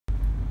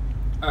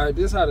All right,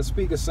 this is how the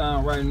speakers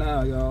sound right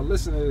now, y'all.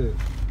 Listen to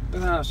this.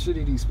 Listen how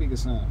shitty these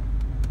speakers sound.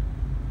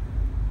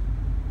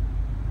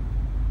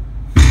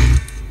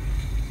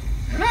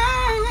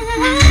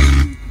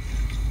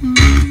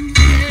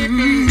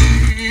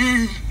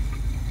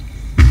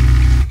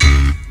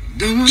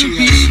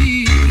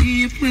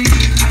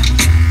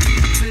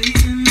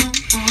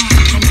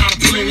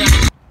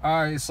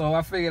 Alright, so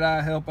I figured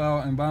I'd help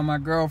out and buy my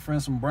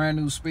girlfriend some brand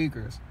new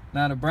speakers.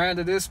 Now, the brand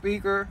of this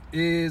speaker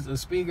is a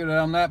speaker that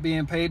I'm not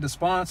being paid to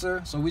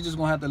sponsor, so we just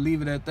gonna have to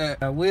leave it at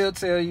that. I will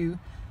tell you,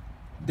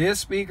 this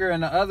speaker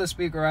and the other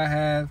speaker I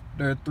have,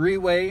 they're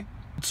three-way.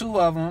 Two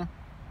of them,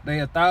 they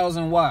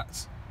 1,000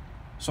 watts.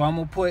 So I'm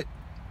gonna put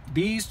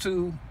these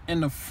two in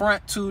the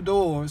front two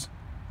doors,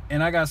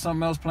 and I got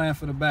something else planned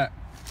for the back.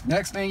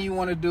 Next thing you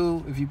wanna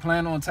do, if you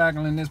plan on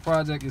tackling this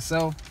project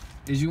yourself,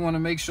 is you wanna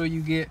make sure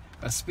you get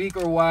a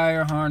speaker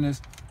wire harness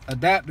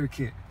adapter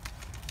kit.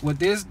 What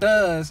this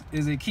does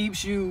is it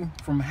keeps you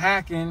from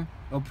hacking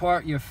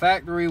apart your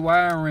factory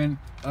wiring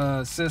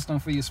system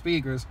for your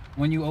speakers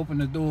when you open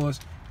the doors,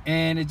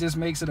 and it just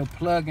makes it a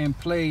plug and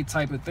play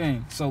type of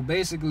thing. So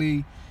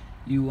basically,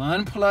 you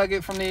unplug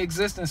it from the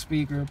existing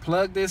speaker,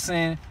 plug this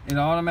in, it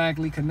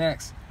automatically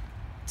connects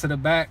to the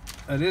back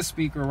of this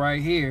speaker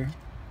right here.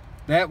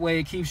 That way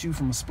it keeps you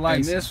from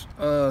splicing. And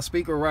this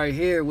speaker right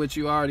here, which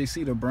you already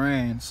see the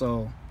brand,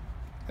 so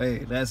hey,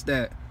 that's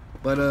that.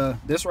 But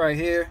this right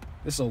here,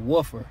 it's a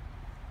woofer,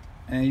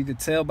 and you can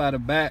tell by the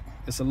back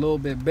it's a little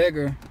bit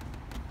bigger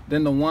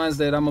than the ones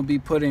that I'm gonna be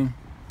putting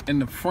in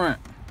the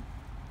front.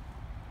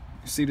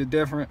 You see the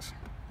difference?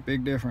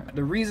 Big difference.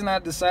 The reason I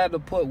decided to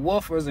put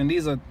woofers, and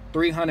these are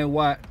 300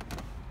 watt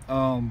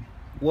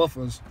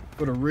woofers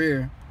for the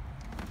rear.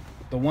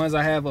 The ones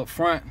I have up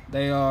front,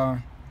 they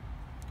are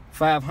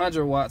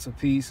 500 watts a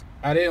piece.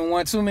 I didn't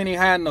want too many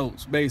high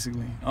notes,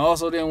 basically. I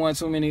also didn't want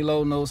too many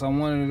low notes. I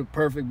wanted a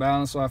perfect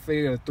balance, so I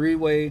figured a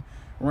three-way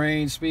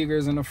range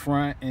speakers in the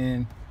front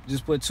and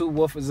just put two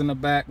woofers in the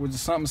back, which is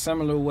something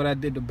similar to what I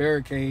did to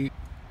Barricade.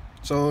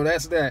 So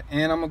that's that.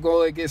 And I'm gonna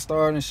go ahead and get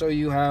started and show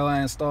you how I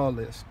install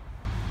this.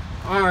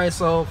 Alright,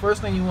 so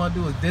first thing you want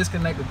to do is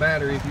disconnect the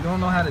battery. If you don't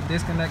know how to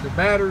disconnect the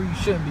battery, you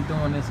shouldn't be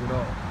doing this at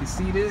all. You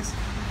see this?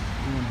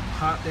 You want to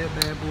pop that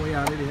bad boy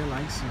out of there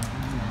like so. Let's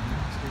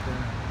get that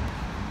out.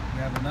 We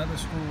have another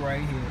screw right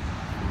here.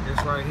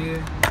 This right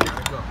here, there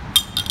we go.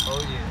 Oh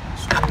yeah,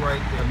 screw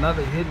right there.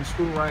 Another hidden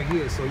screw right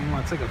here. So you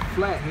want to take a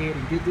flat head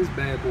and get this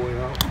bad boy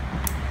out.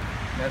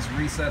 That's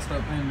recessed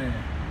up in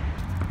there.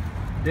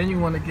 Then you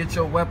want to get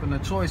your weapon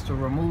of choice to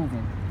remove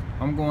them.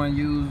 I'm going to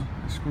use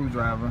a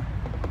screwdriver.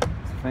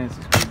 It's a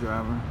fancy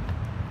screwdriver.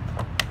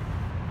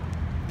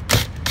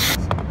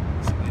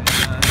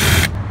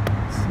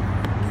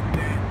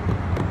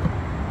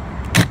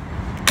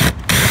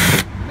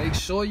 Make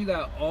sure you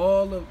got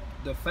all of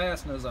the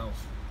fasteners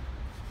off.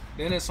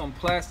 Then there's some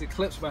plastic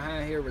clips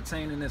behind here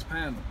retaining this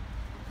panel.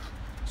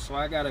 So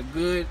I got a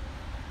good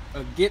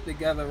get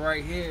together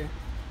right here.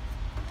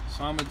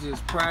 So I'm gonna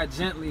just pry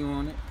gently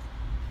on it.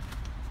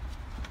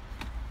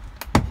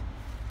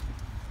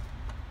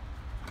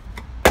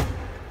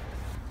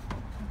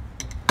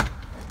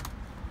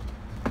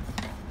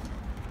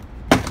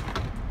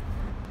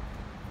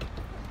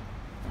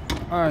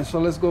 Alright, so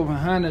let's go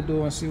behind the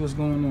door and see what's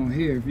going on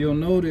here. If you'll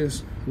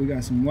notice, we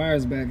got some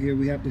wires back here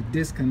we have to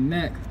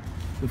disconnect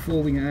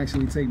before we can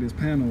actually take this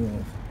panel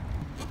off.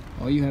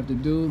 All you have to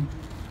do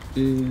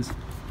is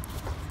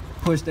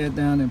push that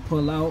down and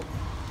pull out,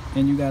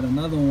 and you got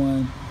another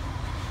one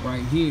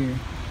right here,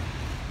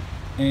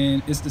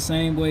 and it's the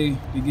same way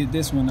to get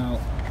this one out.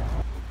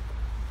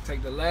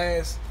 Take the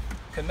last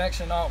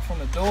connection out from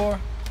the door,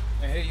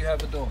 and here you have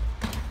the door.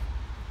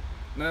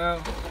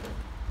 Now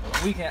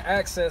we can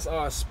access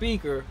our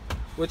speaker,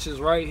 which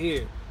is right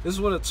here. This is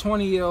what a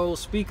 20-year-old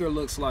speaker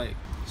looks like.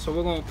 So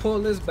we're gonna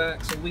pull this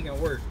back so we can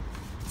work.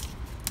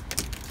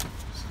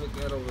 Just hook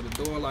that over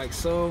the door like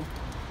so,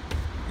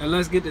 and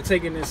let's get to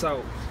taking this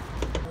out.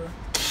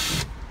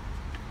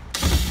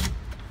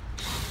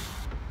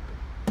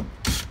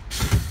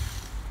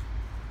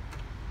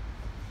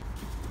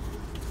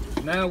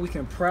 Now we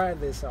can pry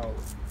this out.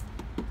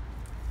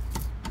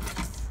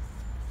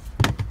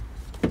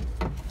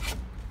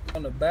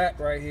 On the back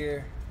right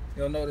here,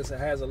 you'll notice it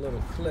has a little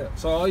clip.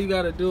 So all you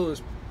gotta do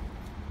is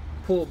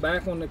pull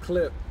back on the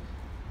clip.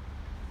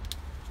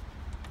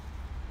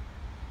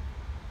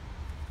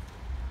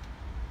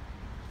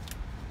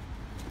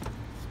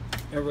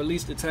 And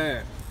release the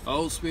tab.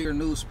 Old speaker,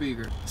 new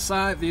speaker.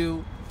 Side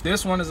view,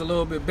 this one is a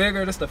little bit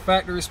bigger. This is the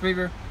factory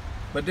speaker,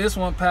 but this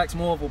one packs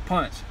more of a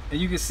punch. And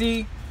you can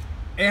see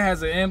it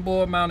has an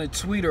inboard mounted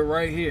tweeter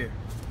right here.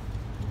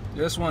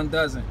 This one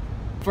doesn't.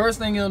 First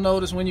thing you'll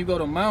notice when you go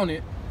to mount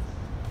it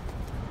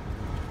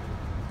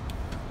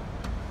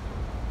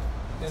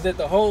is that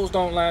the holes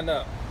don't line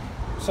up.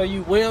 So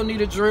you will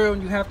need a drill,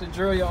 and you have to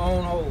drill your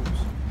own holes.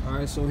 All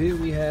right, so here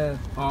we have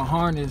our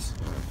harness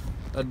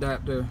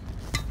adapter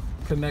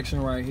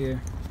connection right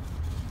here.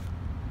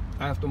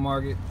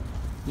 Aftermarket.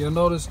 You'll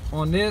notice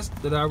on this,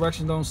 the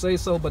directions don't say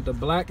so, but the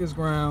black is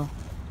ground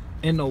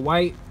and the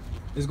white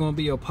is going to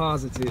be a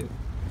positive.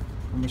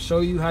 I'm going to show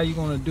you how you're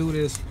going to do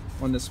this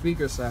on the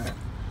speaker side.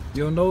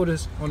 You'll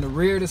notice on the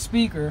rear of the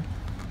speaker,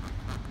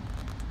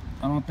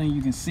 I don't think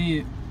you can see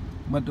it,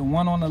 but the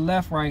one on the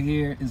left right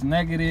here is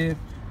negative.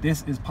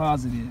 This is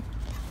positive.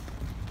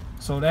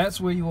 So that's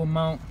where you will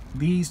mount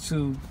these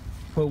two,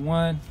 put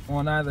one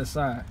on either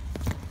side.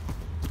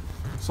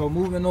 So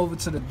moving over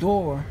to the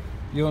door,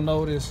 you'll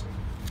notice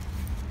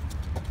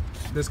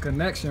this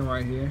connection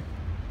right here,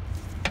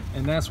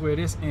 and that's where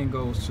this end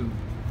goes to.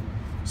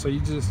 So you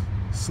just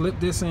slip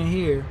this in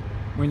here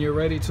when you're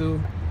ready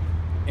to,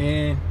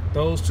 and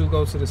those two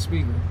go to the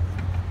speaker.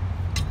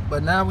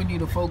 But now we need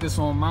to focus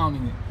on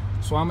mounting it.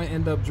 So I'm gonna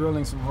end up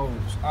drilling some holes.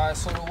 All right,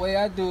 so the way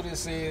I do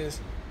this is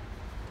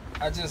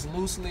I just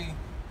loosely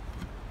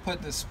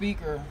put the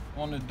speaker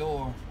on the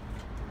door.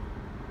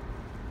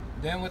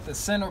 Then with the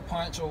center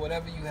punch or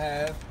whatever you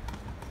have,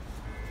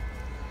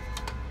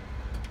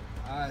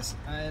 I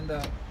end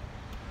up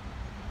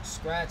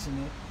scratching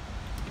it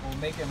or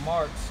making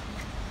marks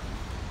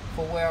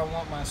for where I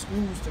want my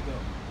screws to go.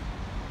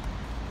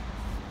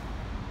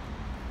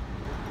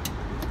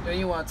 Then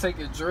you want to take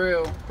your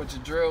drill, put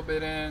your drill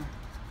bit in,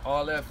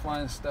 all that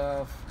fun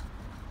stuff,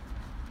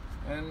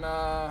 and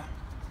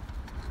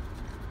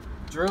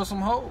drill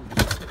some holes.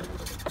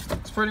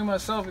 It's pretty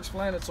much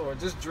self-explanatory.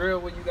 Just drill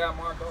what you got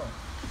marked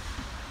off.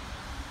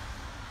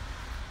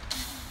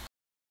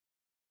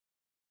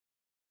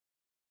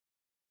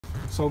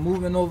 So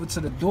moving over to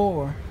the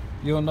door,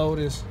 you'll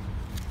notice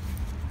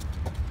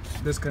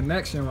this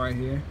connection right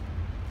here,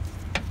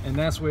 and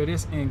that's where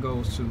this end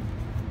goes to.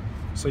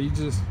 So you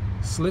just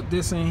slip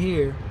this in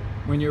here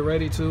when you're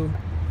ready to,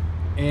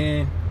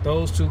 and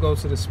those two go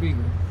to the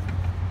speaker.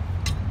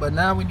 But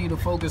now we need to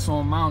focus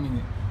on mounting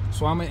it.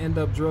 So I'm gonna end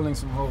up drilling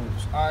some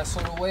holes. All right, so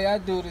the way I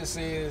do this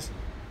is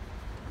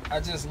I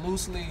just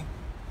loosely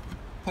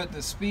put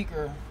the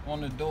speaker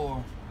on the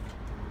door.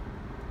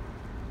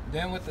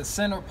 Then with the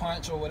center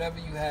punch or whatever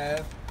you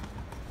have,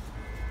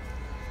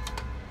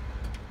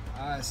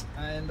 I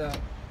end up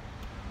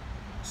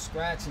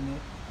scratching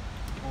it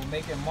or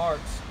making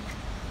marks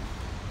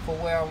for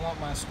where I want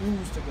my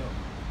screws to go.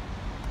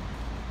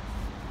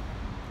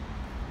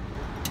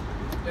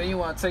 Then you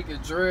want to take your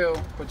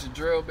drill, put your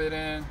drill bit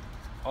in,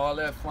 all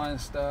that fun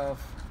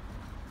stuff,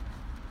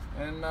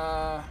 and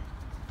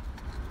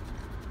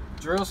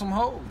drill some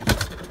holes.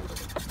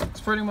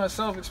 It's pretty much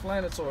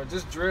self-explanatory.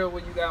 Just drill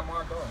what you got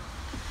marked off.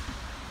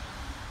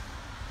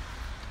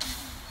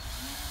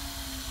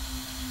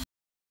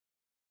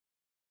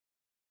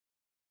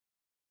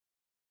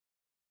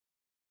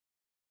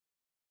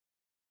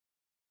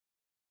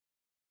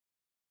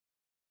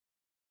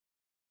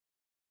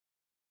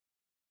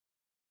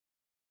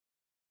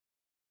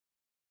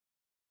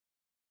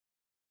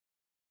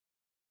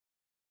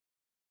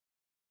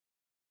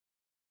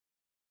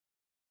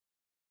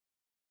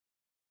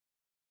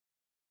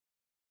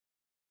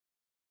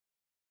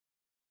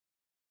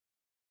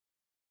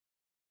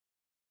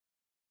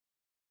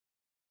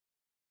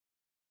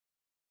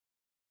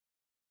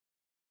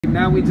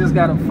 Now we just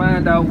gotta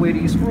find out where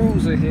these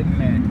screws are hitting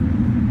at.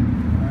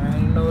 I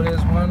know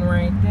there's one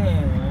right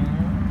there.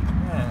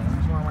 Yeah,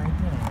 there's one right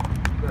there.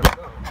 You gotta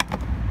go.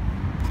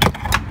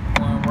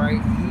 One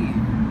right here.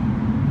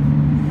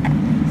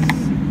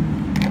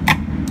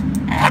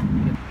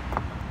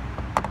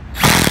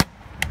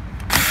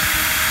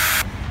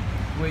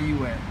 Where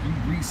you at? You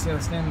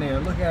recessed in there.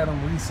 Look at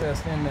them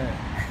recessed in there.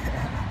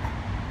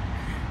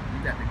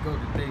 You got to go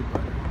today,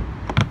 buddy.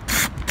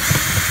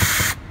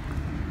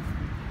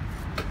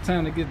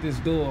 Time to get this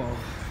door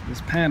off, this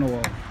panel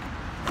off.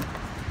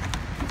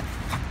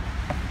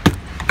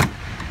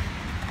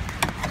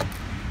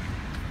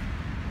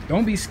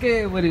 Don't be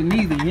scared with it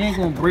neither. You ain't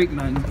gonna break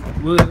nothing.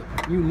 Well,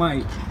 you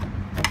might.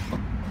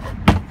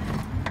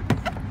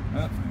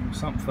 Oh,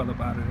 something fell up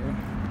out of there.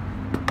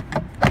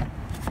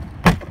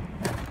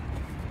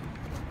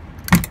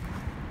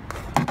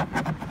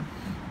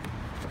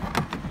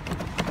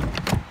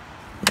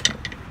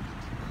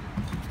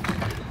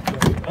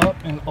 Up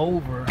and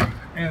over.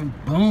 And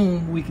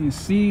boom, we can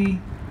see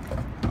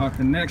our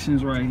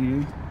connections right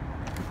here.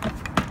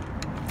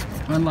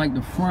 Unlike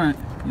the front,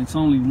 it's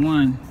only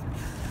one.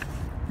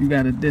 You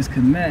got to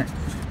disconnect.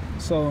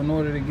 So in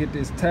order to get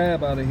this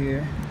tab out of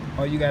here,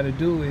 all you got to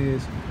do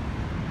is,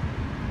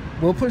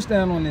 we'll push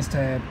down on this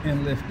tab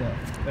and lift up.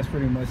 That's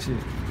pretty much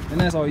it. And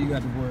that's all you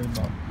got to worry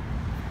about.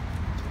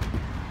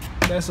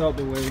 That's out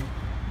the way.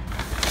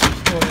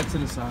 Throw that to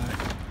the side.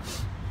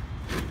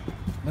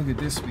 Look at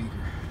this speaker.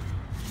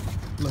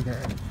 Look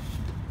at it.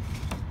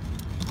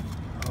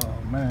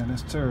 Man,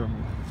 that's terrible.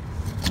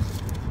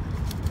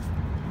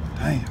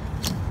 Damn.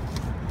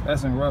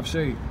 That's in rough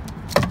shape.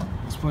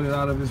 Let's put it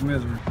out of its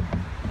misery.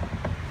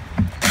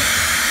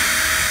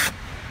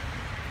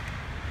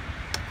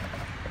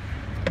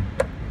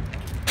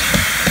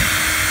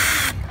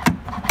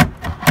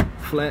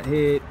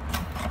 Flathead.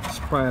 Let's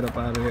pry it up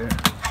out of here.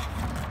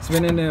 It's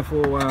been in there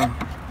for a while.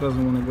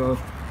 Doesn't want to go.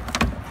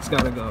 It's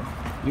got to go.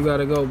 You got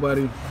to go,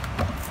 buddy.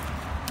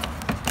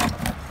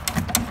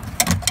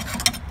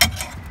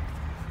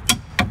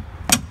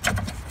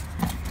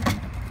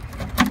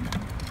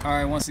 All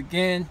right, once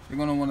again, you're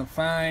gonna wanna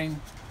find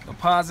the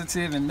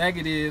positive and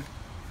negative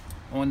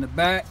on the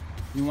back.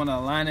 You wanna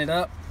line it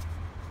up.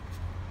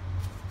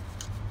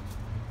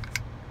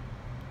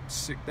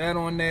 Stick that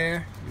on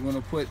there. You're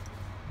gonna put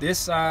this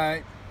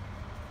side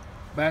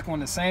back on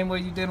the same way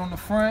you did on the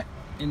front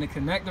in the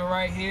connector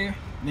right here.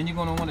 And then you're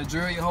gonna wanna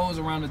drill your holes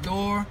around the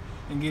door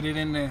and get it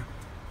in there.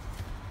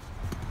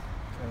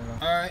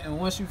 All right, and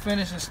once you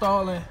finish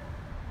installing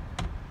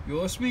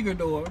your speaker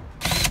door,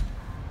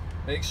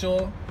 make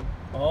sure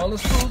all the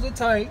screws are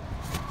tight.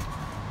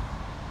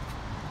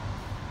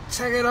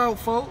 Check it out,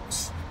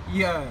 folks.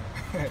 Yeah.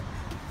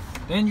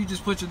 Then you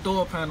just put your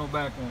door panel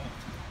back on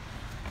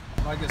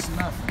like it's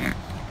nothing.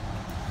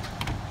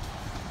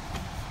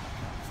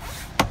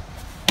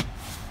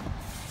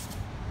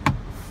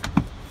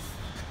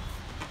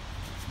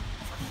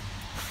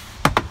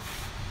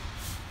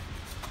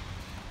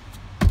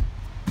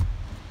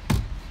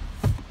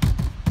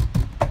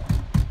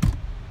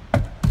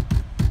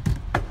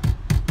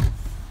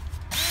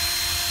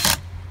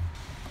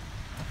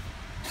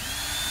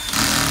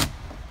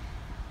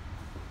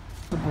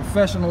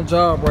 Professional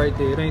job right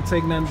there. It ain't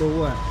take nothing but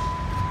what?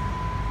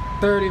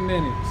 30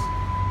 minutes.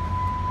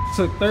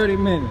 Took 30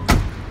 minutes.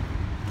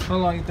 How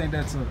long you think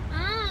that took?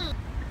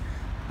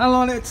 How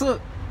long that took?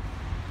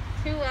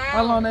 2 hours.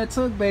 How long that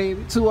took,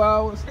 baby? 2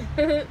 hours?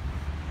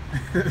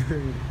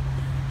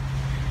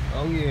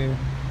 Oh yeah.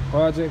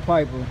 Project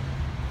Piper.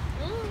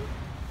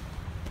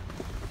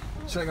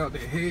 Check out the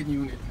head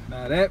unit.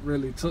 Now that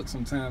really took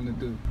some time to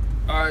do.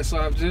 Alright, so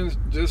I've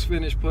just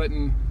finished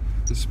putting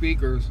the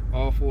speakers,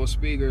 all 4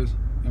 speakers,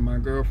 in my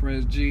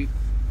girlfriend's Jeep.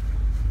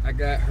 I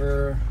got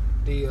her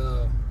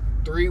the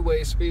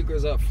 3-way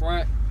speakers up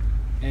front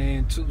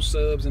and 2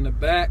 subs in the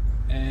back,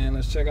 and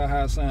let's check out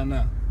how it sounds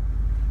now.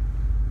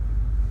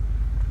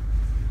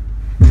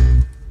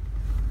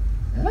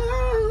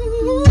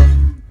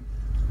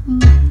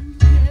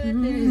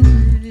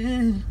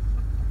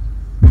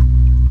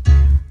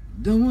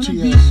 Don't wanna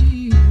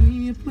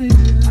be a player.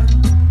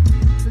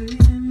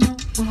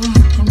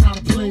 I'm not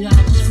a player, I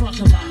just fuck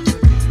a lot.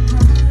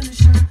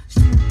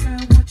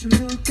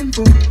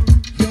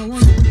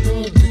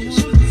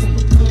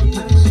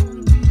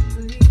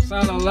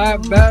 Sound a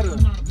lot better.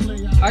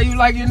 How you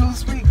like your new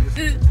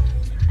speakers?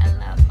 I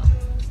love them.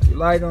 You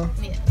like them?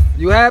 Yes.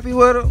 You happy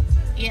with them?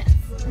 Yes.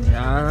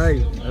 Yeah,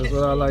 alright. That's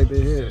what I like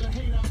to hear.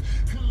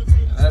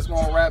 That's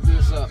gonna wrap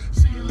this up.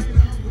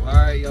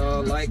 Alright,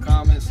 y'all. Like,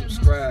 comment,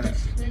 subscribe.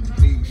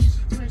 Peace.